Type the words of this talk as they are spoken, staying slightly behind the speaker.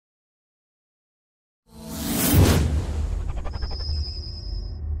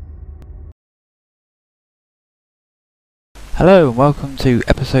Hello and welcome to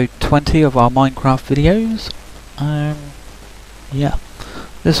episode 20 of our Minecraft videos. Yeah,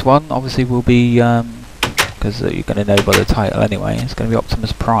 this one obviously will be, because you're going to know by the title anyway, it's going to be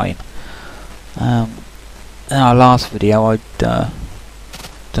Optimus Prime. In our last video I'd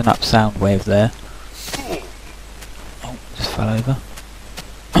done up Soundwave there. Oh, just fell over.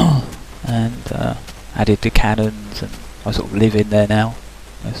 And added the cannons, and I sort of live in there now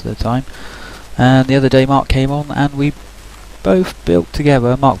most of the time. And the other day Mark came on and we both built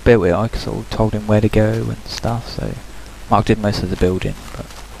together. Mark built it, I sort of told him where to go and stuff, so Mark did most of the building. But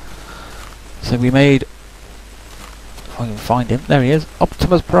so we made, if I can find him, there he is,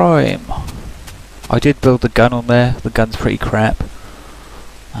 Optimus Prime. I did build the gun on there. The gun's pretty crap,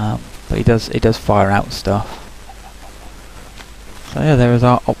 but it does fire out stuff. So yeah, there is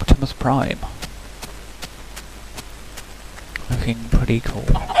our Optimus Prime, looking pretty cool.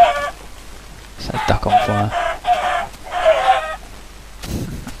 So duck on fire.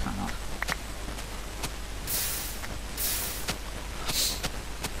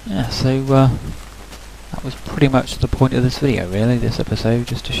 Yeah, so that was pretty much the point of this video, really, this episode,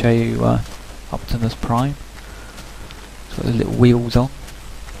 just to show you Optimus Prime. It's got the little wheels on.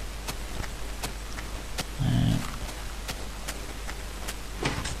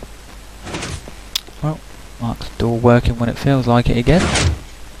 Well, Mark's door working when it feels like it again.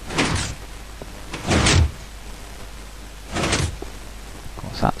 Of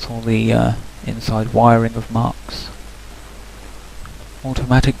course, that's all the inside wiring of Mark's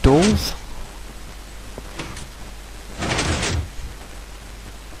automatic doors.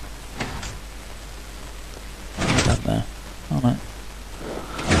 What's done there? Oh no.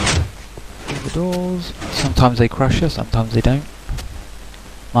 The doors. Sometimes they crush you, sometimes they don't.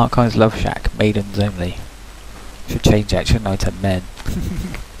 Mark Hines Love Shack, maidens only. Should change that, shouldn't I, to men?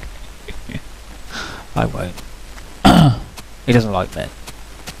 I won't. He doesn't like men.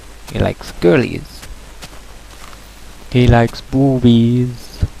 He likes girlies. He likes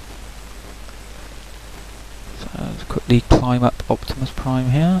boobies. So let's quickly climb up Optimus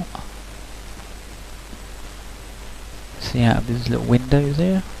Prime here. See out of his little windows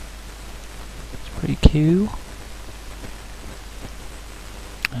here. It's pretty cool.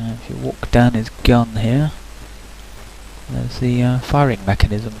 And if you walk down his gun here, there's the firing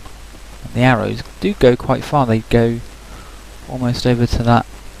mechanism. And the arrows do go quite far. They go almost over to that.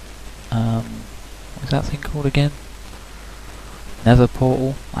 What's that thing called again? Nether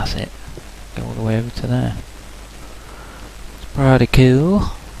portal, that's it. Go all the way over to there. It's pretty cool.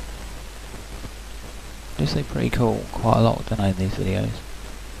 I do say pretty cool quite a lot, don't I, in these videos?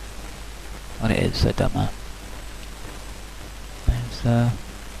 Well, it is, so it doesn't matter. There's,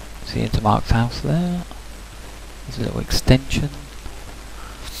 see into Mark's house there. There's a little extension.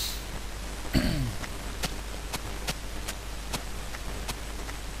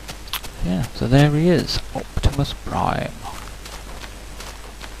 Yeah, so there he is, Optimus Prime.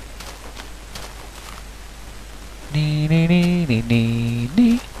 Nee.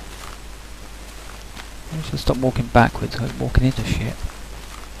 I should stop walking backwards, I'm walking into shit.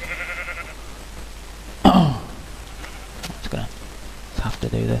 I'm just gonna have to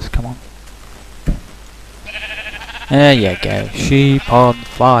do this, come on. There you go, sheep on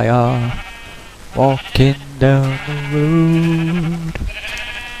fire, walking down the road.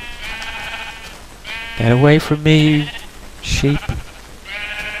 Get away from me, sheep.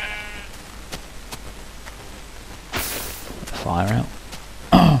 Fire out.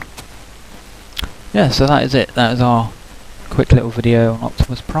 Yeah, so that is it. That is our quick little video on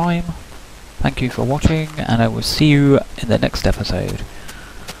Optimus Prime. Thank you for watching, and I will see you in the next episode.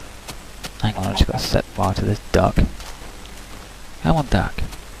 Hang on, I just got to set fire to this duck. Come on, duck.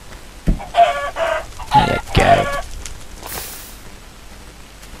 There you go.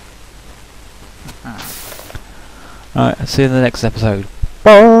 Alright, I'll see you in the next episode.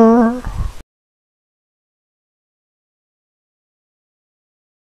 Bye!